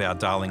last leg of our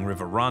Darling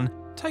River run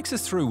takes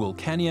us through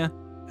Wilcannia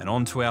and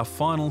on to our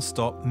final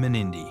stop,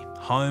 Menindee,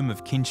 home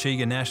of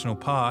Kinchega National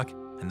Park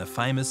and the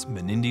famous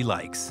Menindee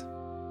Lakes.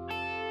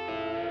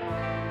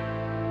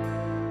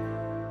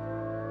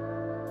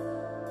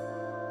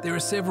 There are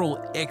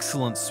several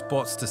excellent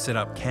spots to set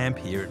up camp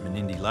here at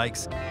Menindee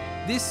Lakes.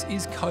 This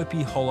is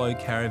Kopi Hollow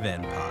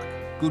Caravan Park.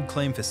 Good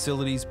clean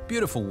facilities,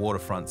 beautiful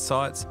waterfront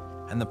sites,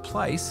 and the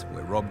place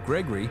where Rob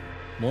Gregory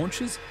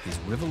launches his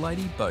River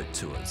Lady boat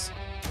tours.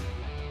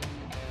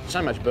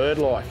 So much bird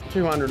life.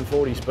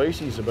 240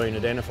 species have been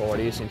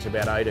identified here since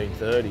about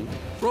 1830.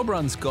 Rob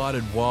runs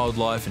guided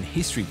wildlife and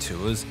history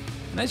tours,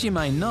 and as you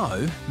may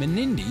know,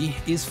 Menindee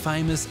is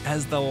famous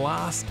as the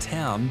last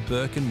town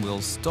Bourke and Will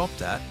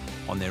stopped at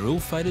on their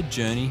ill-fated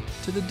journey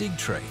to the Dig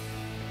Tree.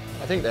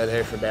 I think they're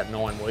there for about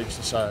 9 weeks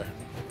or so.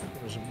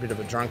 It was a bit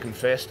of a drunken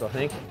fest, I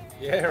think.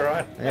 Yeah,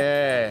 right.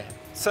 Yeah.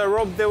 So,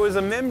 Rob, there was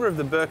a member of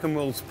the Bourke and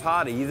Wills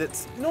party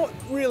that's not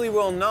really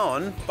well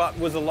known, but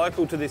was a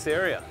local to this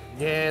area.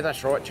 Yeah,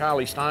 that's right.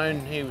 Charlie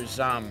Stone, he was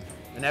an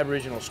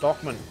Aboriginal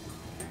stockman,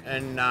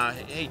 and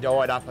he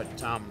died up at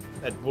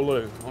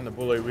Booloo, on the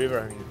Booloo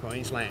River in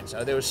Queensland.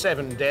 So there were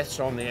 7 deaths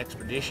on the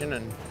expedition,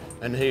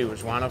 and he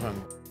was one of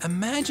them.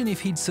 Imagine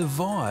if he'd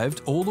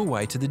survived all the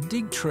way to the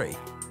Dig Tree.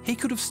 He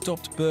could have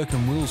stopped Bourke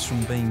and Wills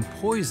from being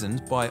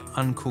poisoned by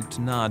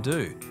uncooked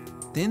nardoo.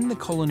 Then the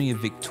colony of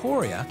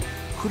Victoria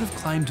could have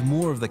claimed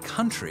more of the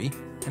country,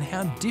 and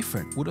how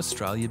different would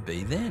Australia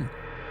be then?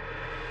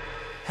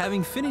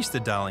 Having finished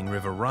the Darling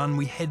River run,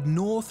 we head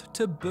north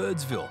to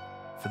Birdsville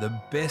for the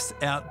best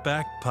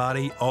outback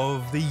party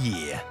of the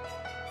year,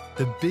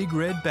 the Big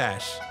Red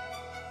Bash.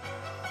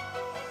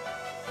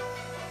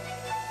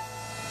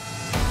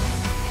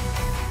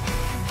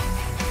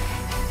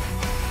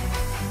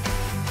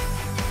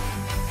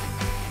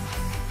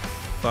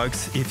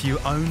 Folks, if you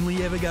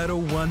only ever go to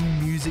one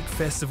music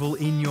festival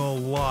in your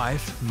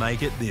life,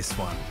 make it this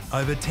one.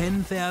 Over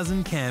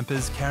 10,000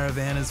 campers,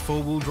 caravanners,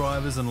 four-wheel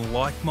drivers and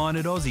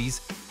like-minded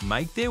Aussies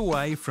make their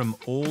way from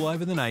all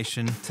over the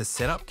nation to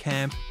set up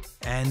camp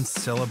and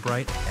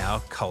celebrate our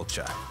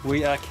culture.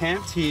 We are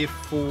camped here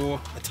for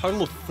a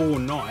total of 4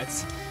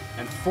 nights,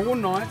 and 4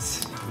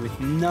 nights with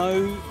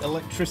no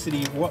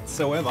electricity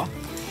whatsoever,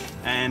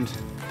 and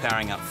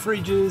powering up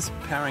fridges,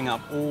 powering up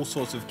all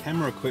sorts of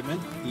camera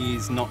equipment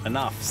is not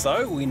enough.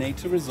 So we need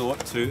to resort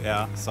to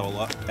our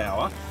solar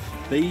power.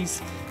 These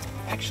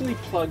actually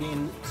plug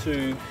in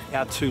to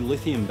our 2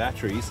 lithium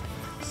batteries.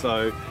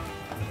 So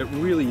it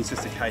really is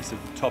just a case of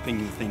topping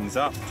things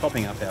up,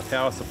 topping up our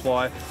power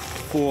supply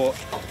for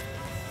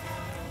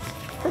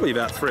probably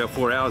about 3 or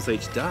 4 hours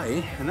each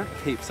day. And that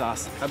keeps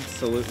us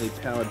absolutely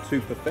powered to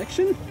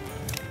perfection.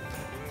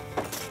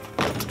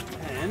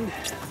 And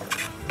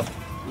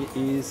it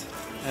is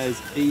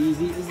as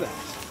easy as that.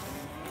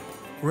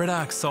 Red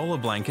Arc solar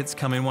blankets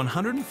come in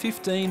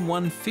 115,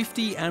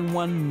 150 and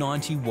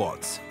 190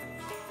 watts.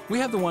 We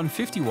have the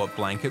 150 watt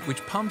blanket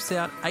which pumps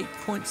out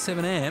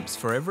 8.7 amps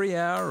for every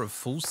hour of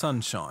full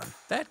sunshine.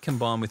 That,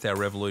 combined with our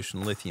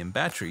Revolution lithium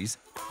batteries,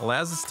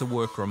 allows us to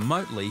work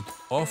remotely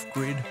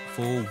off-grid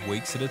for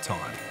weeks at a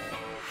time.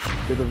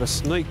 Bit of a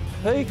sneak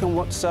peek on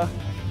what's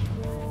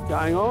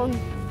going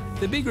on.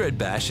 The Big Red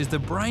Bash is the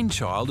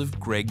brainchild of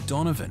Greg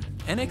Donovan,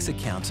 an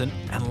ex-accountant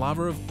and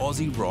lover of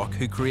Aussie rock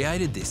who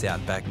created this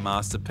outback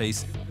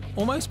masterpiece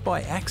almost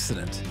by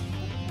accident.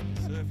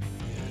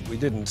 We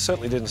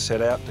certainly didn't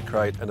set out to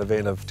create an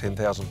event of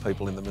 10,000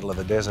 people in the middle of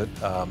the desert.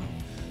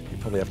 You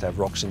probably have to have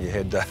rocks in your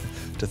head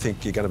to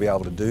think you're going to be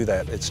able to do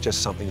that. It's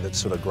just something that's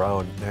sort of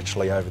grown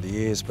naturally over the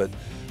years. But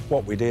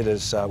what we did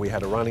is we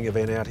had a running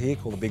event out here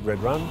called the Big Red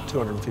Run,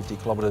 250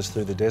 kilometres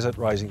through the desert,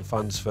 raising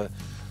funds for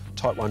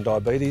Type 1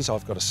 diabetes.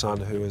 I've got a son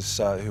who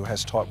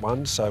has Type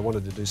 1, so I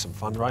wanted to do some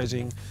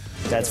fundraising.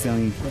 Dad's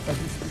feeling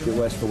a bit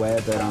worse for wear,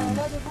 but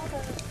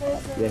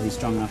yeah, he's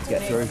strong enough to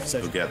get through.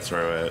 He'll get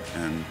through it,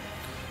 and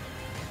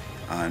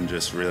I'm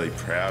just really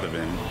proud of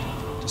him.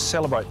 To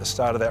celebrate the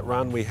start of that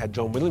run, we had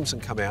John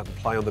Williamson come out and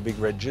play on the Big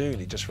Red June.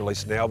 He just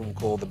released an album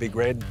called The Big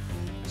Red,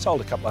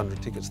 sold a couple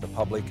hundred tickets to the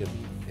public and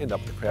ended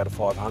up with a crowd of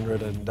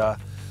 500. And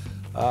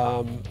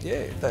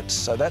yeah, that's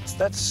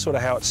sort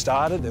of how it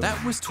started.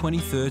 That was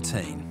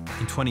 2013.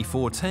 In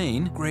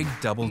 2014, Greg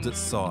doubled its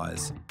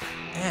size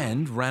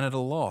and ran at a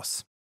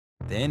loss.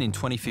 Then in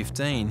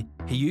 2015,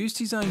 he used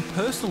his own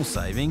personal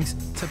savings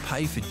to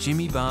pay for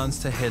Jimmy Barnes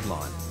to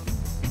headline.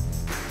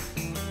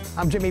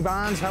 I'm Jimmy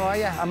Barnes, how are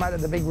you? I'm out at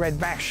the Big Red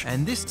Bash.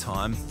 And this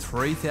time,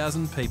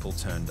 3,000 people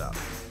turned up.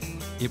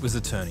 It was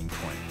a turning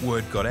point.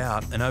 Word got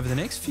out, and over the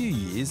next few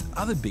years,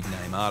 other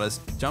big-name artists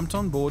jumped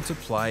on board to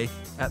play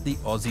at the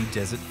Aussie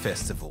Desert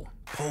Festival.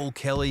 Paul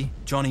Kelly,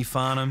 Johnny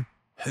Farnham,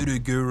 Hoodoo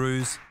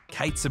Gurus,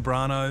 Kate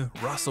Sobrano,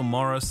 Russell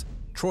Morris,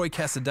 Troy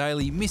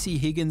Casadale, Missy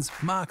Higgins,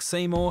 Mark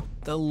Seymour,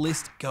 the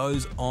list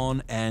goes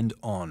on. And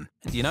do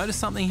you notice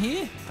something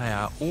here? They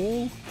are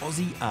all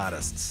Aussie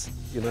artists.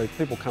 You know,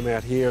 people come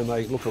out here and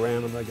they look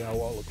around and they go,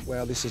 oh, look,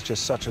 wow, this is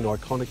just such an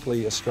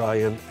iconically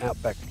Australian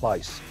outback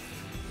place.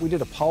 We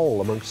did a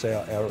poll amongst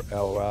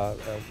our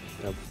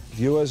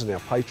viewers and our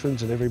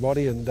patrons and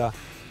everybody, and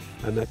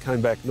that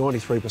came back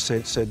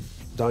 93% said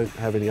don't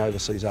have any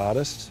overseas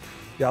artists.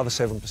 The other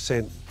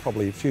 7%,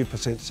 probably a few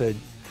percent, said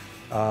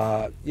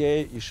yeah,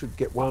 you should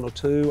get one or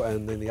two,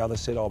 and then the other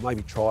said, oh,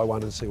 maybe try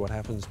one and see what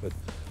happens. But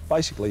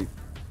basically,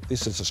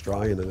 this is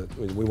Australian,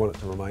 and we want it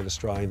to remain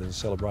Australian and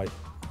celebrate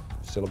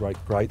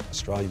great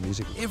Australian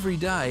music. Every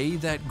day,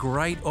 that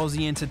great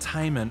Aussie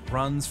entertainment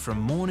runs from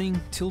morning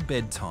till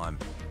bedtime.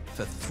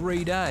 For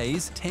 3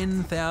 days,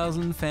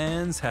 10,000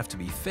 fans have to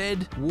be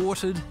fed,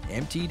 watered,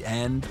 emptied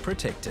and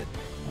protected.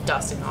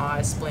 Dust in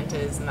eyes,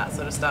 splinters and that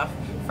sort of stuff,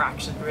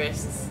 fractured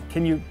wrists.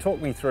 Can you talk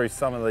me through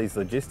some of these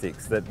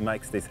logistics that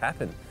makes this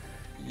happen?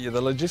 Yeah, the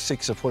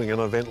logistics of putting an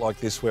event like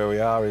this where we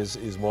are is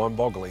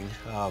mind-boggling.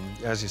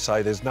 As you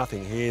say, there's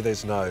nothing here,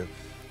 there's no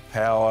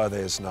power,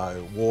 there's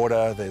no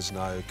water, there's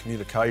no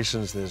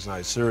communications, there's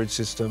no sewage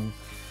system.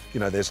 You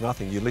know, there's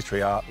nothing. You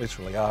literally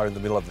are in the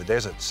middle of the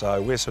desert. So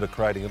we're sort of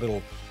creating a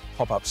little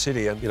pop-up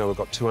city, and you know, we've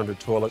got 200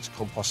 toilets,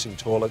 composting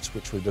toilets,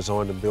 which we've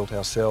designed and built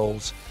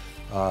ourselves.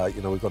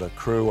 You know, we've got a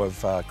crew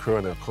and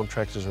our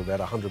contractors are about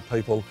 100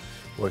 people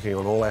working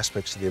on all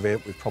aspects of the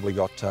event. We've probably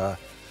got,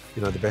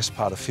 you know, the best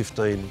part of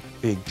 15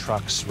 big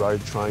trucks,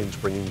 road trains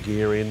bringing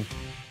gear in.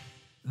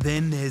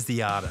 Then there's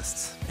the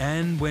artists.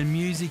 And when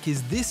music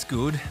is this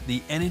good,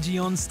 the energy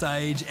on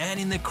stage and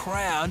in the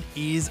crowd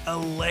is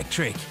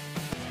electric.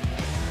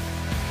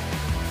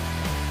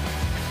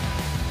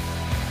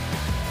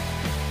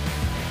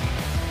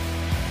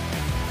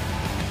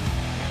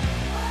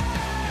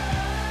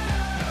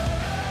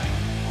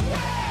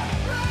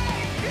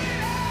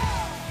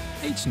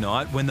 Each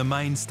night, when the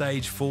main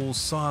stage falls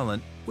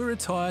silent, we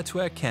retire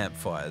to our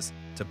campfires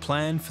to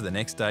plan for the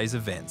next day's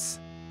events.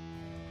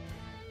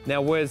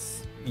 Now,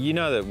 Wes, you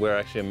know that we're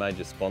actually a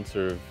major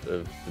sponsor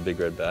of the Big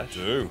Red Bash.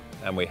 Do.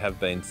 And we have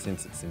been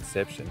since its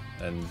inception.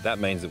 And that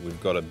means that we've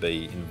got to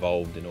be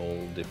involved in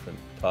all different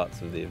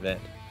parts of the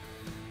event.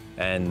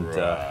 And,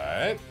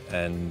 right.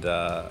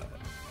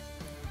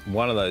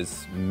 One of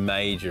those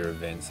major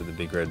events of the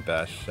Big Red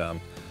Bash, I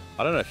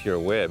don't know if you're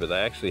aware, but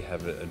they actually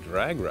have a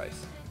drag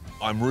race.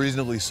 I'm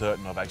reasonably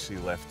certain I've actually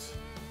left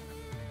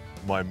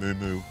my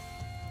moo-moo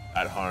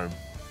at home.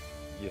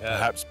 You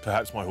have.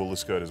 Perhaps my hula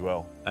skirt as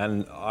well.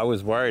 And I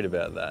was worried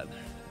about that.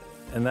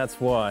 And that's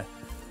why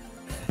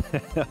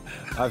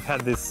I've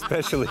had this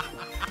specially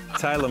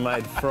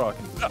tailor-made frock.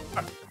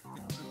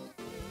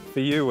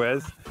 For you,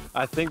 Wes.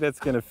 I think that's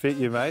going to fit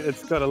you, mate.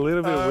 It's got a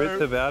little bit of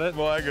width about it.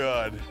 My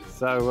God.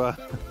 So,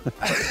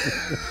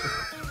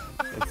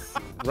 it's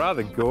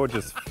rather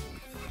gorgeous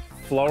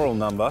floral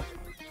number.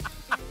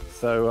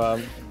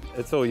 So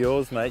it's all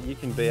yours, mate. You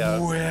can be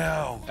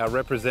our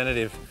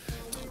representative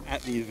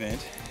at the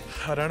event.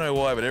 I don't know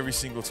why, but every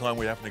single time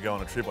we happen to go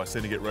on a trip, I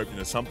seem to get roped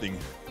into something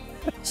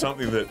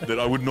that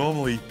I would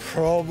normally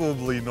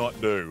probably not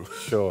do.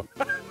 Sure.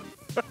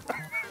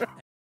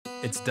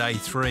 It's day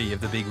 3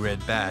 of the Big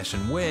Red Bash,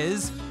 and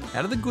Wes,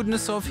 out of the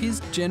goodness of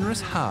his generous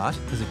heart,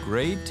 has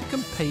agreed to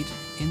compete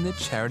in the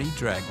charity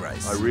drag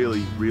race. I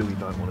really, really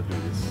don't want to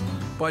do this.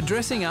 By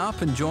dressing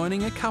up and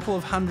joining a couple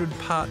of 100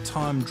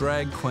 part-time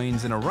drag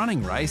queens in a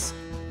running race,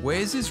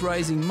 Wes is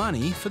raising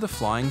money for the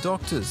Flying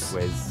Doctors.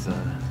 Wes,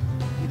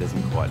 he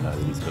doesn't quite know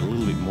that he's got a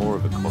little bit more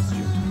of a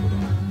costume to put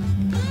on.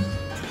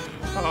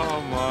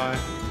 Oh my.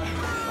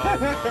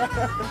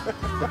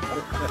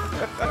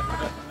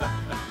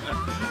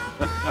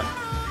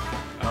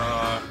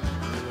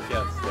 You look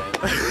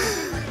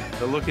outstanding.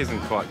 The look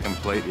isn't quite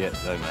complete yet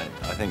though, mate.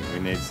 I think we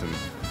need some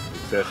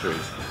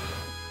accessories.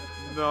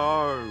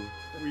 No,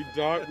 we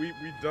don't. We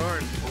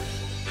don't.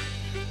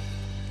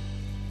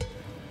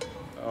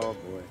 Oh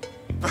boy.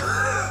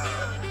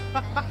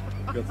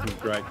 Got some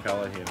great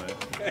colour here, mate.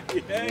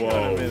 Hang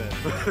on a minute.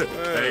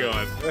 Hang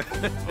on.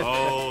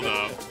 Hold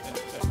up.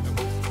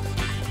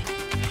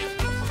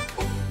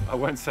 I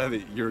won't say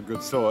that you're a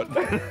good sort.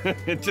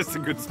 Just a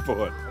good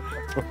sport.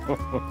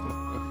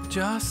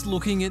 Just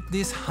looking at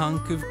this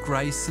hunk of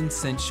grace and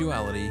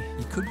sensuality,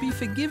 you could be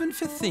forgiven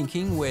for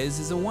thinking Wes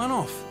is a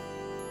one-off.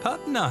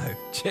 But no,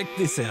 check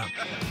this out.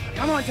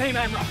 Come on, Team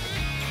Amrock.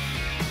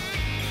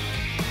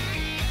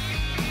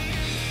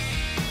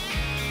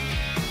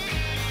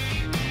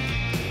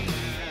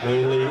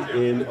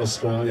 Only in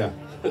Australia.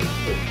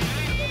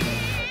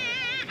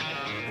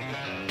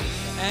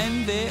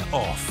 And they're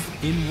off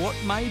in what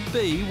may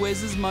be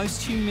Wes's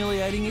most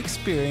humiliating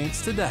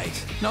experience to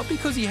date. Not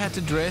because he had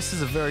to dress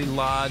as a very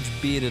large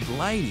bearded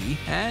lady,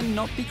 and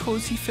not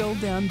because he fell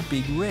down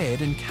Big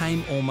Red and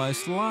came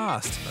almost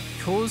last, but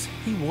because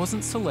he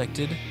wasn't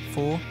selected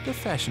for the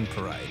fashion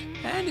parade.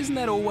 And isn't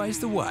that always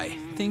the way?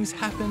 Things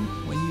happen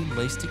when you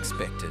least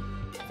expect it.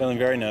 Feeling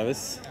very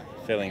nervous,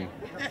 feeling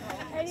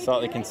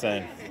slightly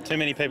concerned. Too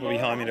many people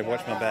behind me to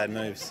watch my bad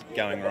moves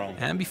going wrong.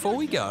 And before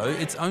we go,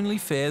 it's only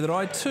fair that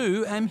I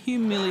too am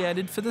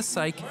humiliated for the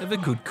sake of a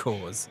good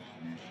cause.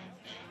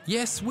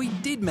 Yes, we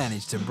did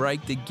manage to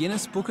break the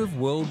Guinness Book of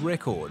World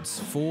Records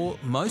for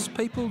most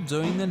people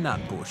doing the nut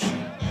bush.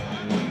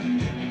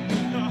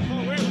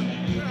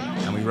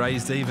 And we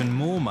raised even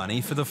more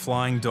money for the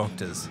flying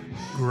doctors.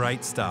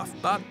 Great stuff.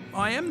 But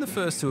I am the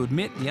first to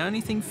admit the only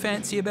thing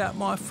fancy about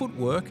my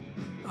footwork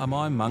are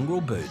my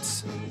mongrel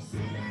boots.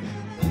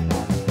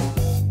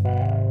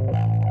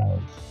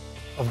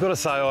 I've got to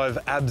say I've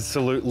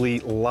absolutely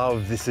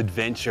loved this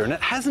adventure, and it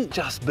hasn't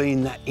just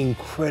been that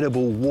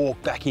incredible walk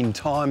back in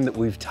time that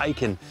we've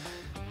taken.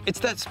 It's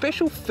that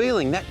special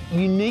feeling, that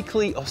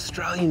uniquely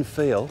Australian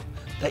feel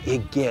that you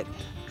get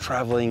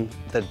travelling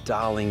the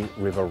Darling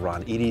River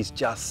Run. It is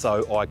just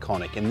so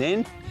iconic. And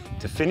then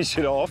to finish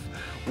it off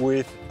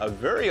with a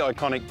very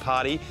iconic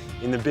party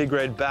in the Big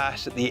Red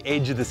Bash at the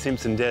edge of the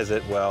Simpson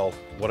Desert, well,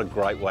 what a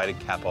great way to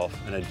cap off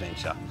an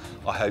adventure.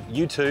 I hope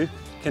you too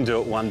can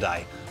do it one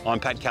day. I'm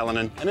Pat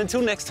Callinan, and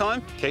until next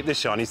time, keep the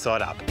shiny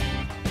side up.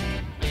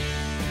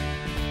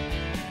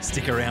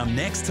 Stick around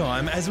next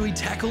time as we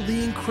tackle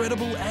the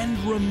incredible and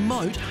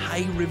remote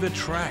Hay River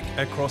track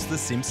across the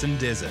Simpson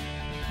Desert.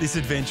 This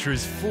adventure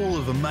is full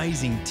of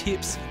amazing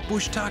tips,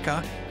 bush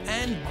tucker,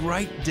 and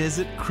great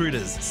desert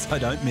critters, so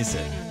don't miss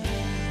it.